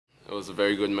It was a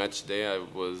very good match today. I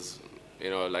was,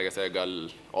 like I said, I got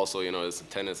also, it's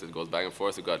tennis, it goes back and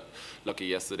forth. I got lucky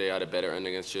yesterday. I had a better end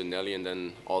against Nelly, and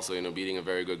then also, beating a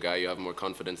very good guy, you have more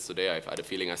confidence today. I had a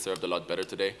feeling I served a lot better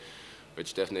today,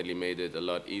 which definitely made it a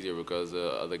lot easier because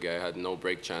the other guy had no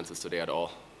break chances today at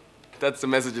all. That's the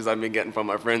messages I've been getting from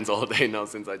my friends all day now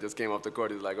since I just came off the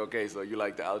court. It's like, okay, so you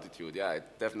like the altitude. Yeah,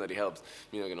 it definitely helps.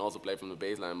 You can also play from the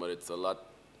baseline, but it's a lot,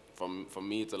 for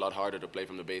me, it's a lot harder to play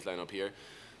from the baseline up here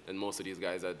than most of these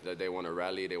guys that they want to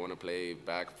rally, they want to play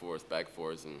back forth,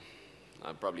 and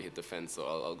I'll probably hit the fence, so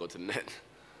I'll go to the net.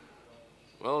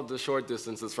 Well, the short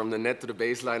distances from the net to the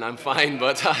baseline, I'm fine,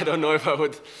 but I don't know if I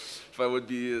would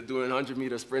be doing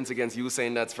 100-meter sprints against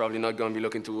Usain. That's probably not going to be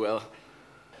looking too well.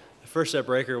 The first set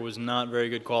breaker was not very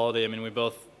good quality. I mean, we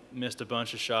both missed a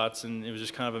bunch of shots, and it was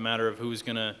just kind of a matter of who's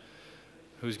gonna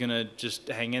just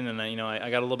hang in. And I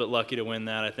got a little bit lucky to win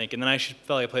that, I think. And then I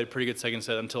felt like I played a pretty good second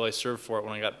set until I served for it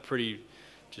when I got pretty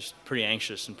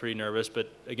anxious and pretty nervous.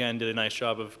 But again, did a nice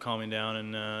job of calming down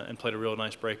and played a real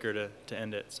nice breaker to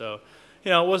end it. So,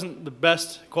 it wasn't the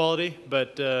best quality,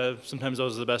 but sometimes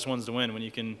those are the best ones to win when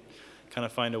you can kind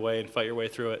of find a way and fight your way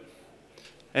through it.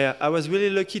 I was really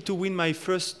lucky to win my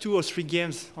first 2 or 3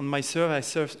 games on my serve. I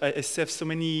served so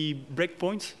many break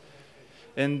points,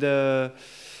 and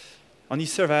on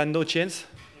his serve I had no chance.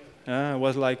 I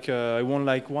was like I won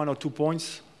like 1 or 2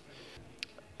 points.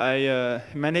 I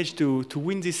managed to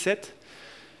win this set,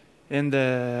 and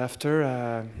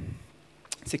after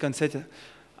second set,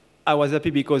 I was happy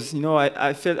because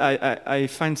I felt I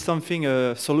find something,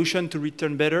 a solution to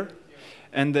return better.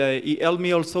 And he helped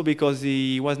me also because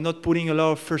he was not putting a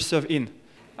lot of first serve in.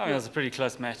 I mean, it was a pretty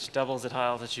close match. Doubles at high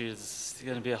altitudes. There's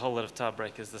going to be a whole lot of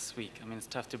tiebreakers this week. I mean, it's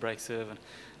tough to break serve, and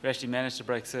we actually managed to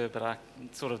break serve, but I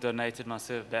sort of donated my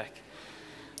serve back.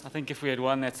 I think if we had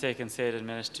won that second set and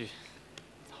managed to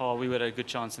we would have a good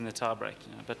chance in the tiebreak.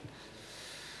 But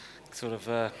sort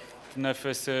of no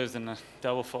first serves and a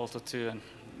double fault or 2, and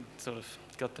sort of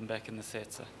got them back in the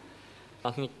set. So. I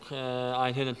think we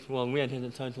had hit a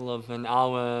total of an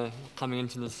hour coming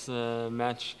into this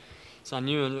match, so I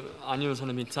knew it was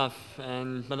going to be tough.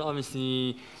 But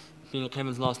obviously, being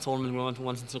Kevin's last tournament, we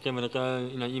wanted to give it a go,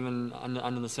 even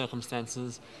under the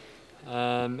circumstances.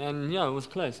 And yeah, it was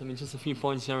close. I mean, just a few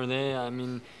points here or there. I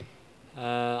mean,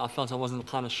 I felt I wasn't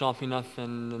kind of sharp enough,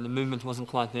 and the movement wasn't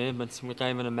quite there. But we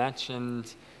gave it a match,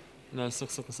 and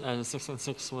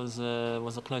 6-6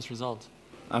 was a close result.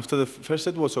 After the first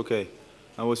set was okay.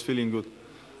 I was feeling good,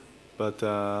 but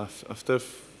after the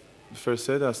first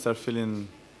set I started feeling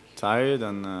tired,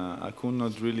 and I could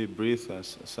not really breathe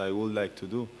as I would like to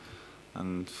do,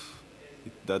 and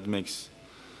that makes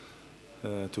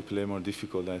to play more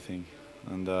difficult, I think.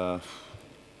 And I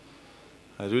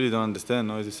really don't understand.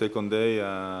 Now it's the second day.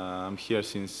 I'm here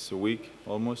since a week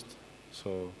almost,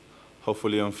 so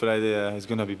hopefully on Friday it's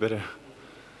gonna be better.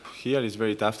 Here it's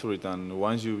very tough to return.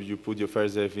 Once you put your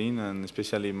first serve in, and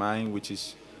especially mine, which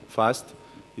is fast,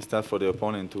 it's tough for the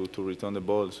opponent to return the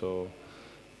ball. So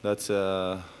that's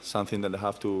something that I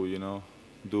have to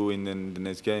do in the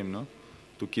next game, no?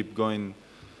 To keep going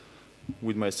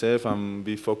with myself and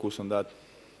be focused on that.